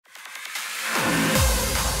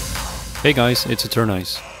Hey guys, it's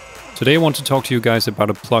Eternize. Today I want to talk to you guys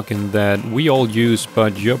about a plugin that we all use,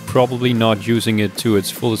 but you're probably not using it to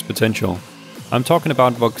its fullest potential. I'm talking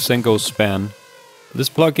about Voxengo Span. This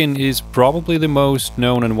plugin is probably the most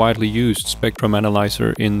known and widely used spectrum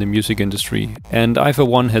analyzer in the music industry, and I for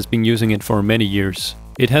one has been using it for many years.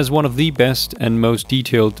 It has one of the best and most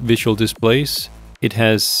detailed visual displays, it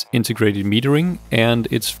has integrated metering, and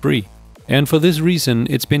it's free. And for this reason,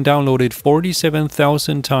 it's been downloaded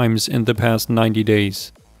 47,000 times in the past 90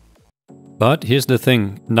 days. But here's the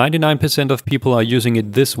thing, 99% of people are using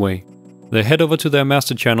it this way. They head over to their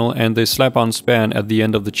master channel and they slap on Span at the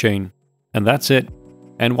end of the chain. And that's it.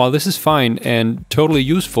 And while this is fine and totally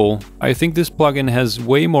useful, I think this plugin has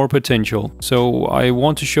way more potential, so I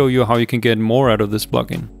want to show you how you can get more out of this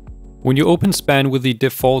plugin. When you open Span with the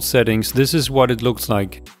default settings, this is what it looks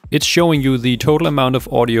like. It's showing you the total amount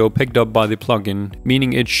of audio picked up by the plugin,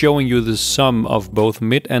 meaning it's showing you the sum of both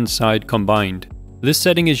mid and side combined. This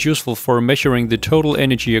setting is useful for measuring the total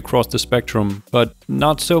energy across the spectrum, but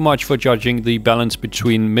not so much for judging the balance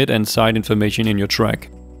between mid and side information in your track.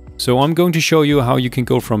 So I'm going to show you how you can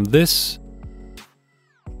go from this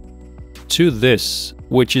to this,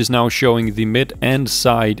 which is now showing the mid and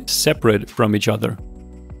side separate from each other.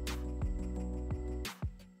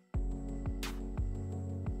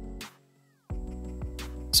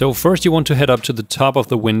 So first you want to head up to the top of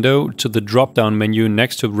the window to the drop-down menu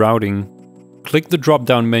next to routing. Click the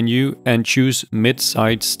drop-down menu and choose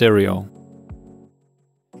mid-side stereo.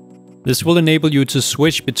 This will enable you to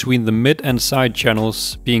switch between the mid and side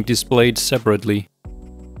channels being displayed separately.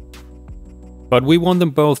 But we want them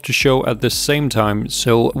both to show at the same time,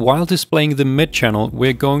 so while displaying the mid channel,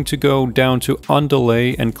 we're going to go down to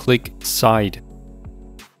underlay and click side.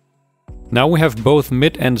 Now we have both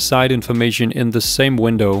mid and side information in the same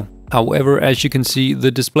window. However, as you can see, the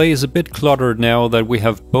display is a bit cluttered now that we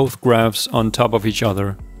have both graphs on top of each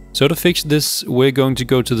other. So to fix this, we're going to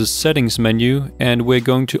go to the settings menu and we're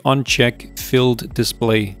going to uncheck filled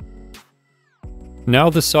display. Now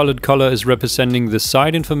the solid color is representing the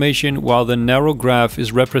side information while the narrow graph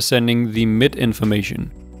is representing the mid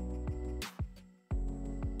information.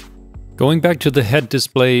 Going back to the head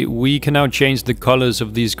display, we can now change the colors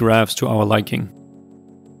of these graphs to our liking.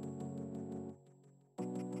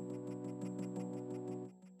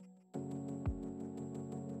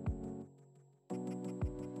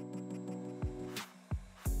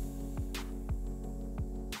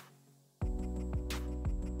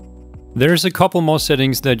 There's a couple more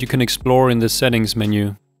settings that you can explore in the settings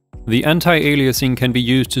menu. The anti-aliasing can be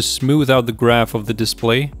used to smooth out the graph of the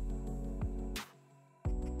display.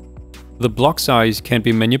 The block size can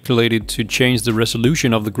be manipulated to change the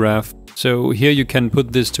resolution of the graph, so here you can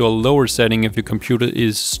put this to a lower setting if your computer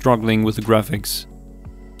is struggling with the graphics.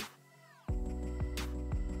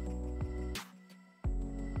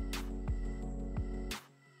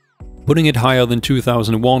 Putting it higher than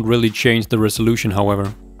 2000 won't really change the resolution,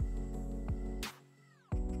 however.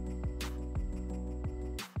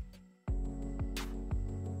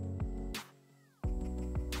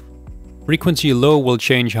 Frequency low will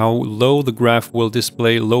change how low the graph will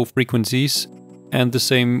display low frequencies, and the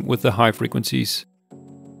same with the high frequencies.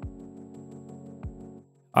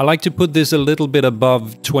 I like to put this a little bit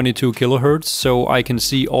above 22 kHz so I can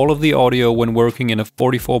see all of the audio when working in a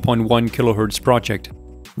 44.1 kHz project.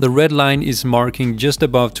 The red line is marking just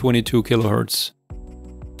above 22 kHz.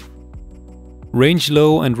 Range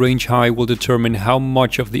low and range high will determine how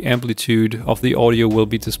much of the amplitude of the audio will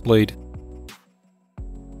be displayed.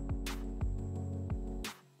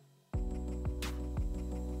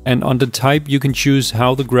 And under type you can choose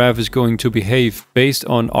how the graph is going to behave based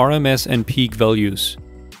on RMS and peak values.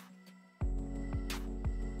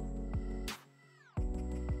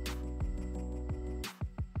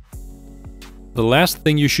 The last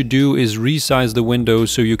thing you should do is resize the window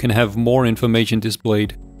so you can have more information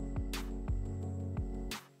displayed.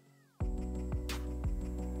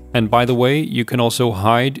 And by the way, you can also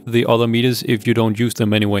hide the other meters if you don't use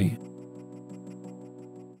them anyway.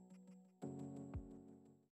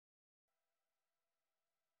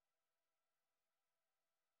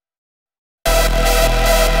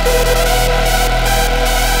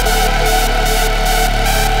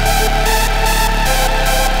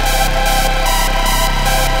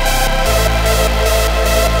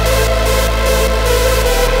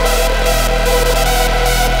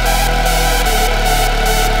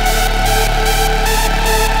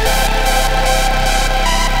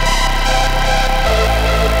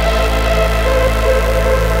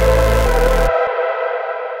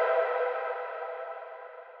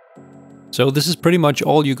 So this is pretty much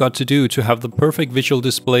all you got to do to have the perfect visual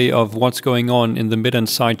display of what's going on in the mid and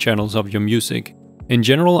side channels of your music. In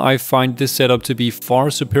general, I find this setup to be far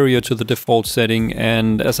superior to the default setting,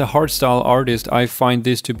 and as a hardstyle artist, I find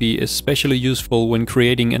this to be especially useful when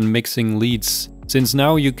creating and mixing leads. Since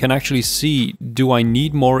now you can actually see, do I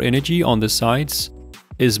need more energy on the sides?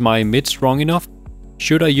 Is my mid strong enough?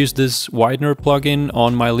 Should I use this widener plugin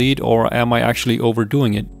on my lead, or am I actually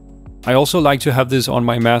overdoing it? I also like to have this on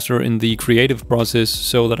my master in the creative process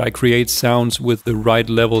so that I create sounds with the right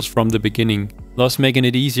levels from the beginning, thus making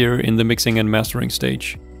it easier in the mixing and mastering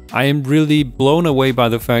stage. I am really blown away by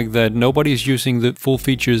the fact that nobody is using the full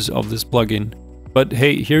features of this plugin. But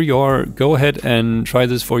hey, here you are, go ahead and try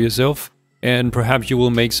this for yourself, and perhaps you will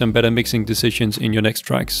make some better mixing decisions in your next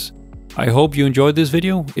tracks. I hope you enjoyed this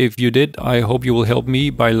video. If you did, I hope you will help me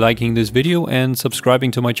by liking this video and subscribing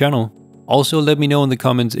to my channel. Also, let me know in the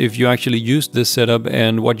comments if you actually used this setup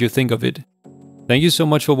and what you think of it. Thank you so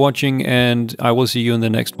much for watching, and I will see you in the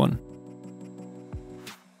next one.